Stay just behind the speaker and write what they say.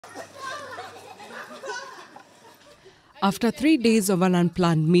After 3 days of an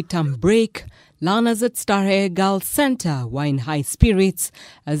unplanned midterm break, learners at Starehe Girls Centre were in high spirits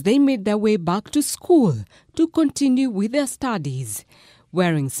as they made their way back to school to continue with their studies.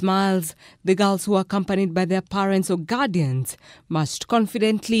 Wearing smiles, the girls, who were accompanied by their parents or guardians, marched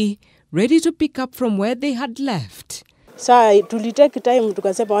confidently, ready to pick up from where they had left. Saa tulitake time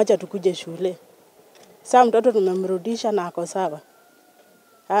tukasema wacha tukuje shule. Saa mtoto tumemrudisha na ako sawa.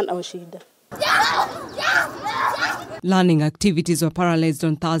 Hana shida. Learning activities were paralyzed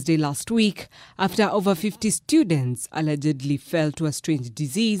on Thursday last week after over 50 students allegedly fell to a strange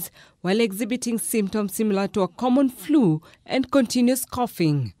disease while exhibiting symptoms similar to a common flu and continuous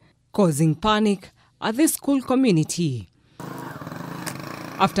coughing, causing panic at the school community.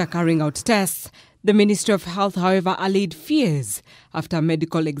 After carrying out tests, the Ministry of Health, however, allayed fears after a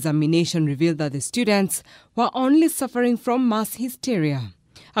medical examination revealed that the students were only suffering from mass hysteria,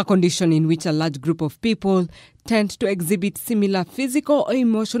 a condition in which a large group of people tend to exhibit similar physical or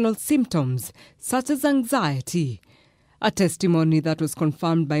emotional symptoms, such as anxiety, a testimony that was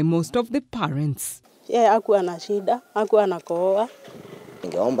confirmed by most of the parents. Hakuwa na shida, hakuwa anakohoa.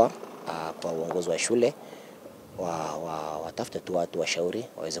 Ningeomba kwa uongozi wa shule watafute tu watu washauri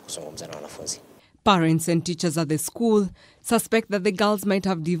waweze kuzungumza na wanafunzi. Parents and teachers at the school suspect that the girls might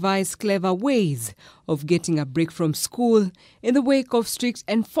have devised clever ways of getting a break from school in the wake of strict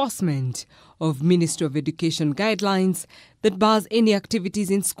enforcement of Ministry of Education guidelines that bars any activities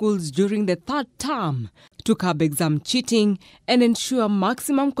in schools during the third term to curb exam cheating and ensure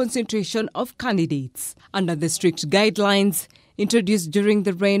maximum concentration of candidates. Under the strict guidelines introduced during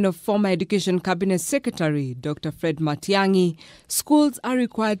the reign of former Education Cabinet Secretary Dr. Fred Matiang'i, schools are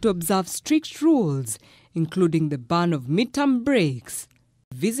required to observe strict rules, including the ban of midterm breaks,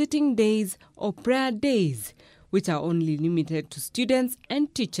 visiting days or prayer days, which are only limited to students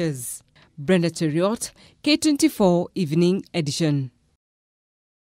and teachers. Brenda Cheriot, K24 Evening Edition.